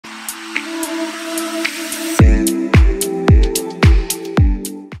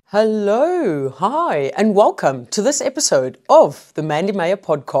Hello, hi, and welcome to this episode of the Mandy Meyer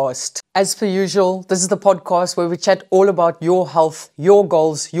Podcast. As per usual, this is the podcast where we chat all about your health, your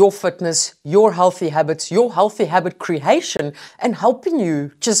goals, your fitness, your healthy habits, your healthy habit creation, and helping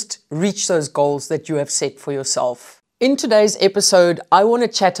you just reach those goals that you have set for yourself. In today's episode, I want to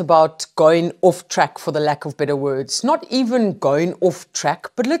chat about going off track, for the lack of better words. Not even going off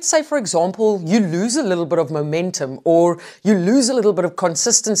track, but let's say, for example, you lose a little bit of momentum or you lose a little bit of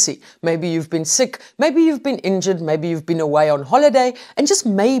consistency. Maybe you've been sick, maybe you've been injured, maybe you've been away on holiday, and just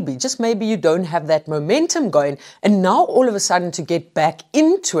maybe you don't have that momentum going. And now all of a sudden to get back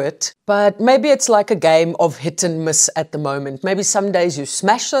into it, but maybe it's like a game of hit and miss at the moment. Maybe some days you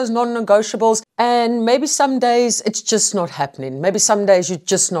smash those non-negotiables, and maybe some days it's just not happening. Maybe some days you're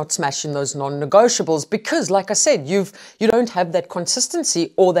just not smashing those non-negotiables because, like I said, you don't have that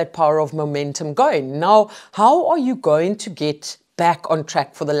consistency or that power of momentum going. Now, how are you going to get back on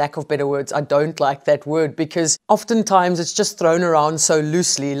track, for the lack of better words? I don't like that word because oftentimes it's just thrown around so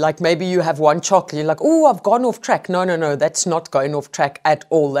loosely. Like maybe you have one chocolate, you're like, oh, I've gone off track. No, that's not going off track at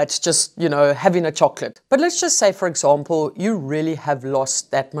all. That's just, having a chocolate. But let's just say, for example, you really have lost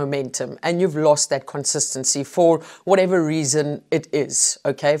that momentum and you've lost that consistency for whatever reason it is,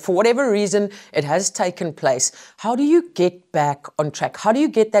 okay? For whatever reason it has taken place. How do you get back on track? How do you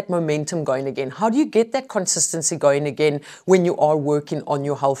get that momentum going again? How do you get that consistency going again when you are working on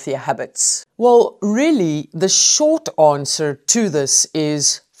your healthier habits? Well, really, the short answer to this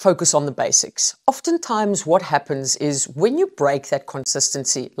is focus on the basics. Oftentimes what happens is when you break that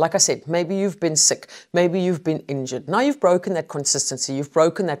consistency, like I said, maybe you've been sick, maybe you've been injured. Now you've broken that consistency, you've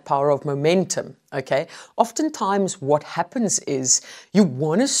broken that power of momentum, okay? Oftentimes what happens is you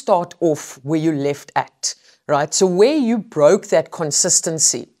want to start off where you left at. Right? So where you broke that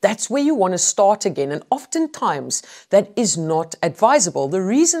consistency, that's where you want to start again. And oftentimes that is not advisable. The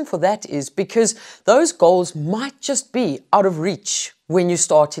reason for that is because those goals might just be out of reach when you're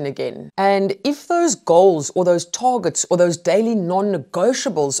starting again. And if those goals or those targets or those daily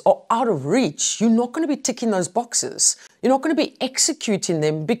non-negotiables are out of reach, you're not going to be ticking those boxes. You're not going to be executing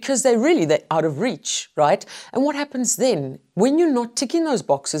them because they're out of reach, right? And what happens then? When you're not ticking those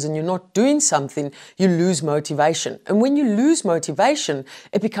boxes and you're not doing something, you lose motivation. And when you lose motivation,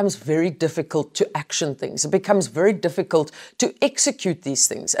 it becomes very difficult to action things. It becomes very difficult to execute these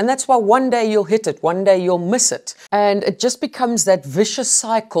things. And that's why one day you'll hit it, one day you'll miss it. And it just becomes that vicious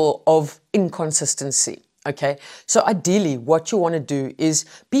cycle of inconsistency. Okay, so ideally what you want to do is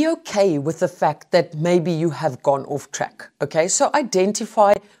be okay with the fact that maybe you have gone off track. Okay, so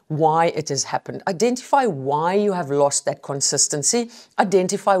identify why it has happened. Identify why you have lost that consistency.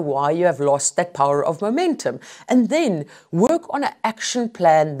 Identify why you have lost that power of momentum. And then work on an action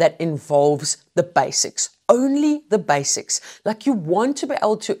plan that involves the basics. Only the basics. Like you want to be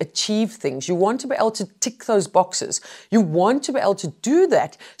able to achieve things. You want to be able to tick those boxes. You want to be able to do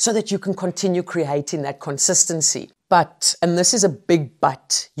that so that you can continue creating that consistency. But, and this is a big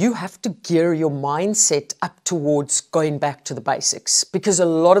but, you have to gear your mindset up towards going back to the basics. Because a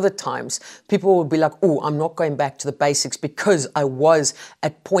lot of the times people will be like, oh, I'm not going back to the basics because I was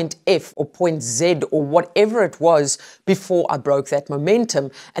at point F or point Z or whatever it was before I broke that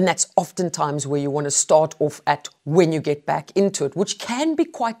momentum. And that's oftentimes where you want to start off at when you get back into it, which can be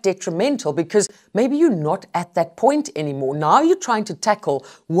quite detrimental because maybe you're not at that point anymore. Now you're trying to tackle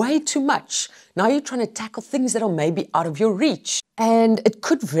way too much. Now you're trying to tackle things that are maybe out of your reach. And it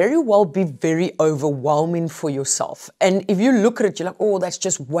could very well be very overwhelming for yourself. And if you look at it, you're like, oh, that's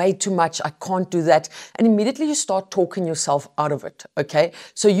just way too much. I can't do that. And immediately you start talking yourself out of it. Okay.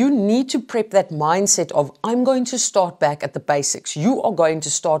 So you need to prep that mindset of, I'm going to start back at the basics. You are going to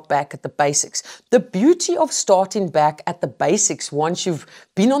start back at the basics. The beauty of starting back at the basics once you've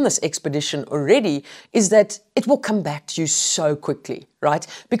been on this expedition already is that it will come back to you so quickly, right?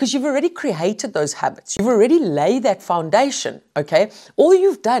 Because you've already created those habits. You've already laid that foundation, okay? All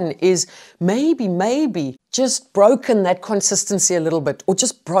you've done is maybe just broken that consistency a little bit or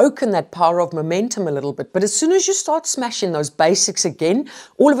just broken that power of momentum a little bit. But as soon as you start smashing those basics again,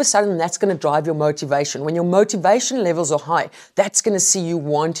 all of a sudden that's going to drive your motivation. When your motivation levels are high, that's going to see you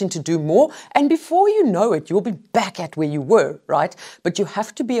wanting to do more. And before you know it, you'll be back at where you were, right? But you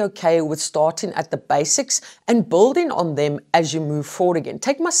have to be okay with starting at the basics and building on them as you move forward again.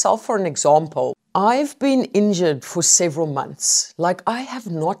 Take myself for an example. I've been injured for several months. Like I have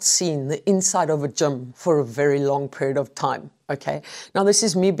not seen the inside of a gym for a very long period of time. Okay. Now, this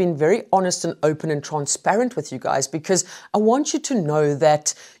is me being very honest and open and transparent with you guys, because I want you to know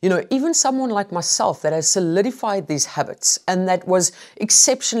that, even someone like myself that has solidified these habits and that was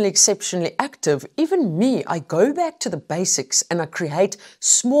exceptionally active, even me, I go back to the basics and I create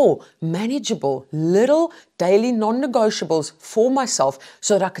small, manageable, little daily non-negotiables for myself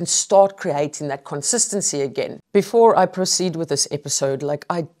so that I can start creating that consistency again. Before I proceed with this episode,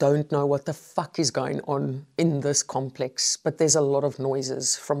 I don't know what the fuck is going on in this complex, but there's a lot of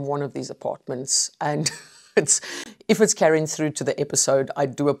noises from one of these apartments, and if it's carrying through to the episode, I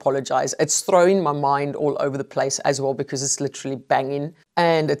do apologize. It's throwing my mind all over the place as well, because it's literally banging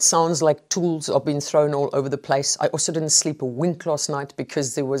and it sounds like tools are being thrown all over the place. I also didn't sleep a wink last night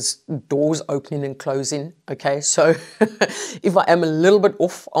because there was doors opening and closing. Okay, so if I am a little bit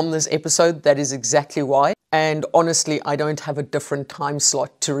off on this episode, that is exactly why. And honestly, I don't have a different time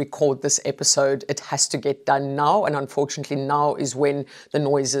slot to record this episode. It has to get done now, and unfortunately now is when the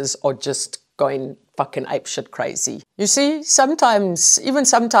noises are just going fucking apeshit crazy. You see, sometimes,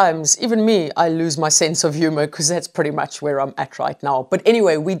 even me, I lose my sense of humor, because that's pretty much where I'm at right now. But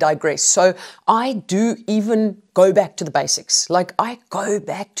anyway, we digress. So I do even go back to the basics. I go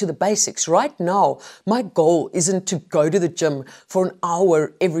back to the basics. Right now, my goal isn't to go to the gym for an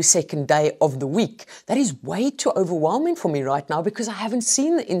hour every second day of the week. That is way too overwhelming for me right now, because I haven't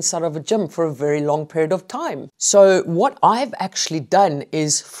seen the inside of a gym for a very long period of time. So what I've actually done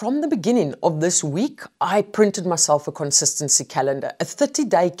is, from the beginning of this week, I printed myself a consistency calendar, a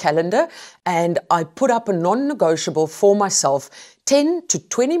 30-day calendar, and I put up a non-negotiable for myself, 10 to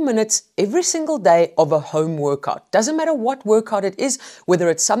 20 minutes every single day of a home workout. Doesn't matter what workout it is, whether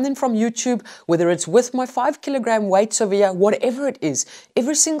it's something from YouTube, whether it's with my 5-kilogram weights over here, whatever it is.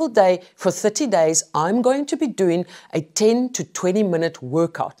 Every single day for 30 days, I'm going to be doing a 10 to 20 minute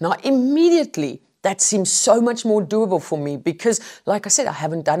workout. Now, immediately, that seems so much more doable for me, because, like I said, I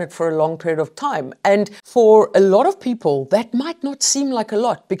haven't done it for a long period of time. And for a lot of people, that might not seem like a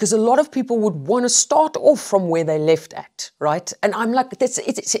lot, because a lot of people would want to start off from where they left at, right? And I'm like,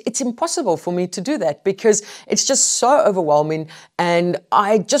 it's impossible for me to do that, because it's just so overwhelming. And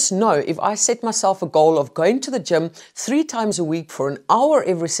I just know if I set myself a goal of going to the gym 3 times a week for an hour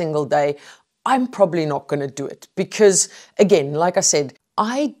every single day, I'm probably not going to do it, because, again, like I said,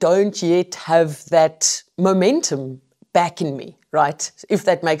 I don't yet have that momentum back in me, right? If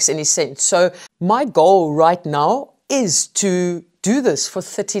that makes any sense. So my goal right now is to do this for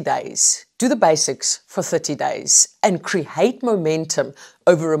 30 days, do the basics for 30 days and create momentum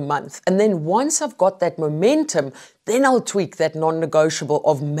over a month. And then once I've got that momentum, then I'll tweak that non-negotiable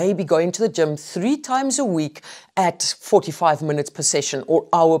of maybe going to the gym 3 times a week at 45 minutes per session or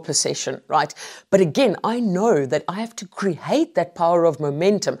hour per session, right? But again, I know that I have to create that power of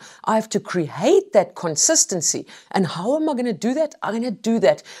momentum. I have to create that consistency. And how am I going to do that? I'm going to do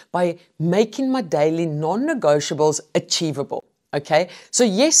that by making my daily non-negotiables achievable. Okay, so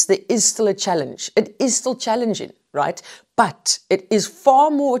yes, there is still a challenge. It is still challenging, right? But it is far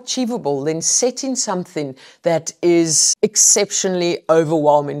more achievable than setting something that is exceptionally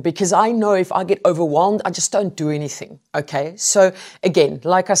overwhelming, because I know if I get overwhelmed, I just don't do anything. Okay, so again,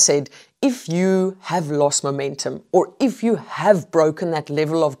 like I said, if you have lost momentum or if you have broken that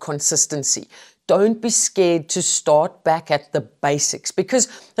level of consistency, don't be scared to start back at the basics, because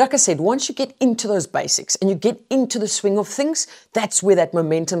like I said, once you get into those basics and you get into the swing of things, that's where that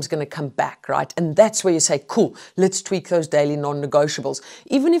momentum's going to come back, right? And that's where you say, cool, let's tweak those daily non-negotiables.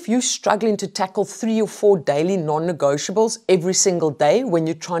 Even if you're struggling to tackle 3 or 4 daily non-negotiables every single day when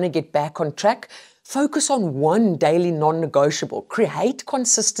you're trying to get back on track, focus on one daily non-negotiable. Create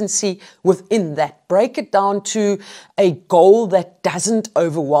consistency within that. Break it down to a goal that doesn't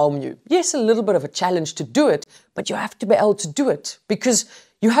overwhelm you. Yes, a little bit of a challenge to do it, but you have to be able to do it, because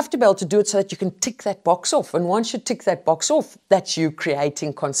you have to be able to do it so that you can tick that box off. And once you tick that box off, that's you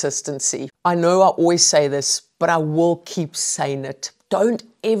creating consistency. I know I always say this, but I will keep saying it. Don't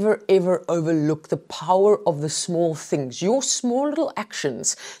ever overlook the power of the small things, your small little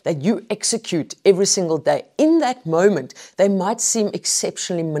actions that you execute every single day. In that moment, they might seem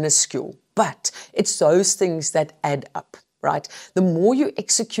exceptionally minuscule, but it's those things that add up, right? The more you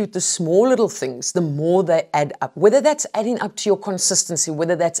execute the small little things, the more they add up. Whether that's adding up to your consistency,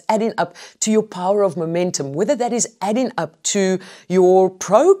 whether that's adding up to your power of momentum, whether that is adding up to your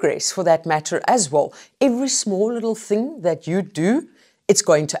progress for that matter as well. Every small little thing that you do, it's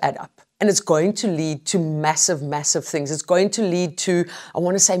going to add up, and it's going to lead to massive things. It's going to lead to, I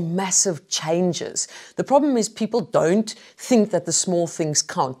want to say, massive changes. The problem is people don't think that the small things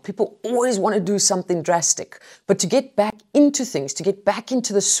count. People always want to do something drastic, But to get back into things, to get back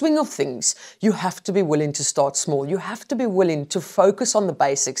into the swing of things, you have to be willing to start small. You have to be willing to focus on the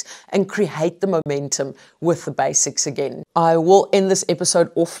basics and create the momentum with the basics again. I will end this episode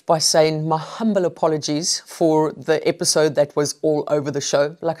off by saying my humble apologies for the episode that was all over the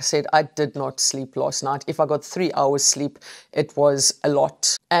show. Like I said, I did not sleep last night. If I got 3 hours sleep, it was a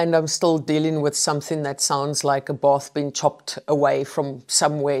lot. And I'm still dealing with something that sounds like a bath being chopped away from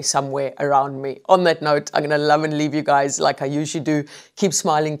somewhere around me. On that note, I'm going to love and leave you guys like I usually do. Keep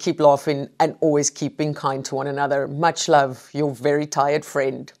smiling, keep laughing, and always keep being kind to one another. Much love, your very tired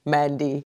friend, Mandy.